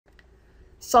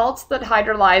salts that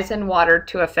hydrolyze in water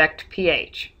to affect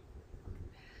pH.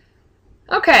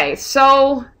 Okay,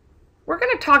 so we're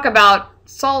going to talk about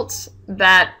salts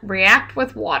that react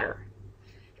with water.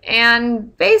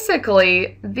 And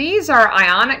basically, these are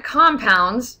ionic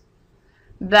compounds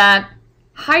that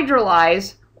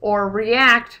hydrolyze or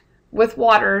react with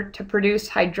water to produce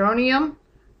hydronium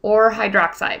or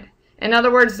hydroxide. In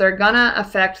other words, they're going to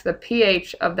affect the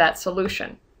pH of that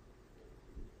solution.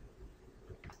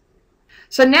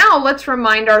 So now let's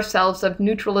remind ourselves of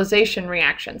neutralization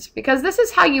reactions, because this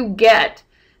is how you get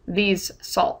these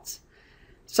salts.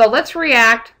 So let's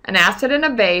react an acid and a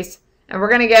base, and we're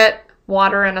going to get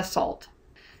water and a salt.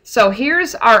 So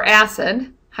here's our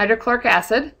acid, hydrochloric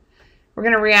acid. We're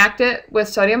going to react it with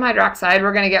sodium hydroxide.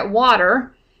 We're going to get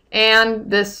water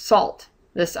and this salt,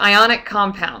 this ionic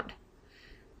compound.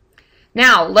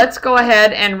 Now let's go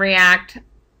ahead and react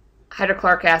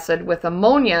hydrochloric acid with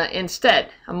ammonia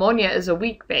instead. Ammonia is a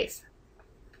weak base.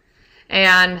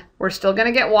 And we're still going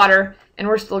to get water, and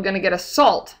we're still going to get a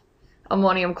salt,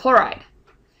 ammonium chloride.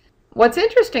 What's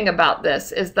interesting about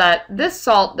this is that this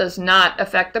salt does not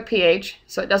affect the pH,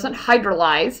 so it doesn't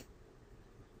hydrolyze,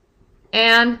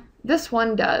 and this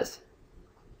one does.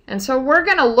 And so we're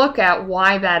going to look at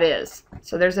why that is.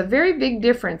 So there's a very big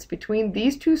difference between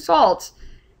these two salts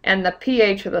and the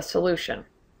pH of the solution.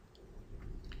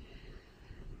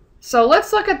 So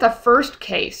let's look at the first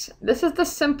case. This is the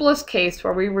simplest case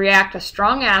where we react a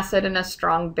strong acid and a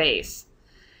strong base.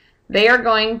 They are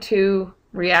going to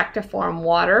react to form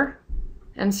water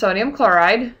and sodium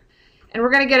chloride, and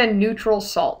we're going to get a neutral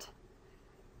salt.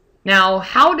 Now,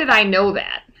 how did I know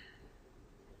that?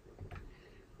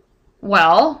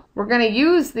 Well, we're going to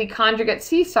use the conjugate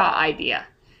seesaw idea,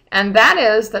 and that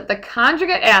is that the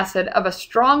conjugate acid of a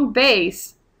strong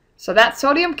base, so that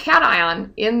sodium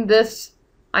cation in this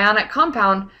ionic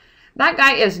compound, that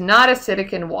guy is not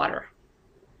acidic in water.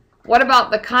 What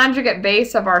about the conjugate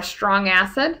base of our strong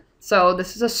acid? So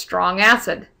this is a strong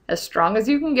acid, as strong as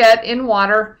you can get in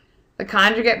water. The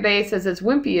conjugate base is as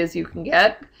wimpy as you can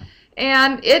get,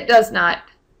 and it does not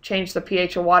change the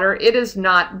pH of water. It is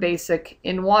not basic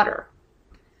in water.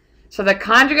 So the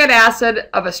conjugate acid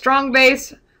of a strong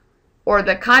base or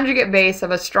the conjugate base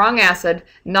of a strong acid,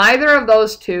 neither of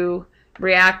those two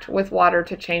react with water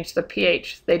to change the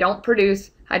pH. They don't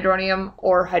produce hydronium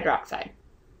or hydroxide.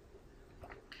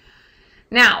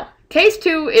 Now, case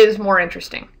 2 is more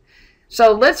interesting.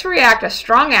 So let's react a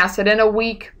strong acid and a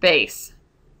weak base.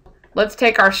 Let's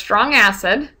take our strong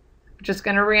acid, which is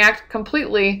going to react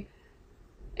completely,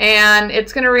 and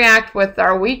it's going to react with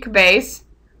our weak base.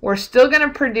 We're still going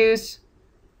to produce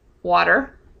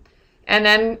water, and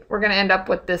then we're going to end up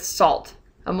with this salt,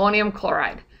 ammonium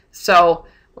chloride. So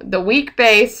the weak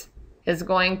base is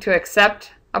going to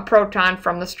accept a proton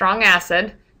from the strong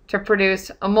acid to produce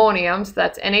ammoniums,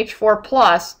 that's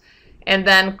NH4+, and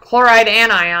then chloride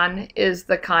anion is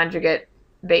the conjugate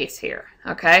base here,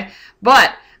 okay?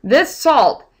 But this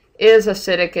salt is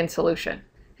acidic in solution.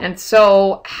 And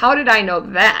so how did I know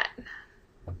that?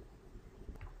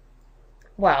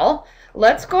 Well,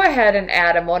 let's go ahead and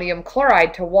add ammonium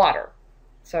chloride to water.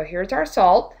 So here's our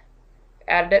salt,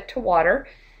 added it to water,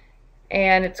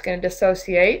 and it's going to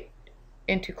dissociate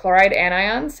into chloride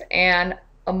anions and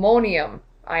ammonium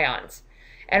ions.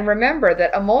 And remember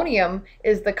that ammonium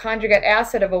is the conjugate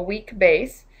acid of a weak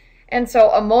base, and so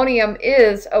ammonium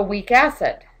is a weak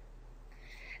acid.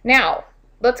 Now,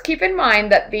 let's keep in mind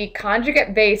that the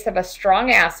conjugate base of a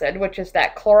strong acid, which is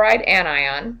that chloride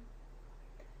anion,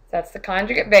 that's the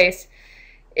conjugate base,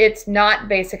 it's not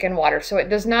basic in water, so it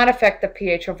does not affect the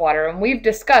pH of water, and we've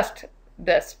discussed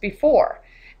this before.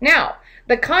 Now,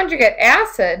 the conjugate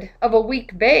acid of a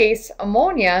weak base,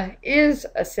 ammonia, is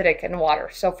acidic in water.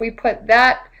 So if we put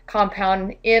that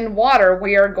compound in water,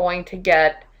 we are going to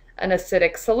get an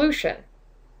acidic solution.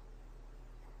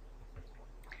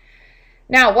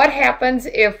 Now, what happens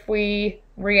if we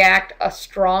react a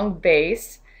strong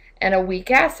base and a weak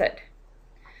acid?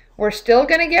 We're still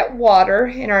going to get water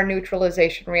in our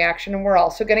neutralization reaction, and we're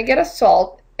also going to get a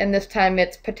salt, and this time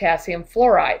it's potassium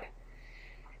fluoride.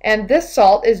 And this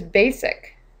salt is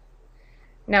basic.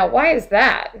 Now, why is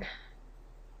that?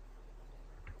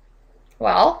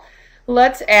 Well,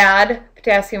 let's add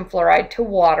potassium fluoride to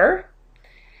water,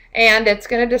 and it's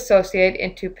going to dissociate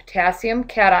into potassium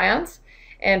cations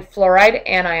and fluoride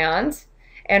anions.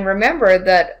 And remember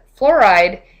that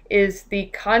fluoride is the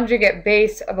conjugate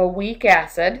base of a weak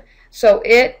acid, so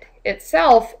it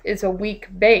itself is a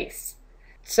weak base.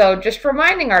 So just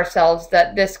reminding ourselves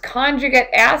that this conjugate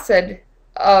acid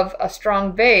of a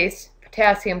strong base,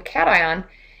 potassium cation,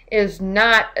 is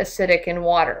not acidic in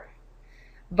water.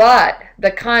 But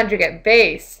the conjugate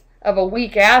base of a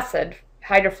weak acid,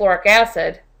 hydrofluoric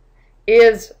acid,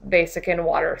 is basic in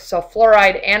water. So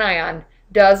fluoride anion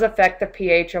does affect the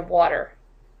pH of water.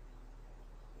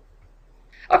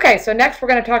 Okay, so next we're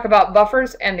going to talk about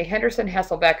buffers and the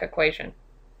Henderson-Hasselbalch equation.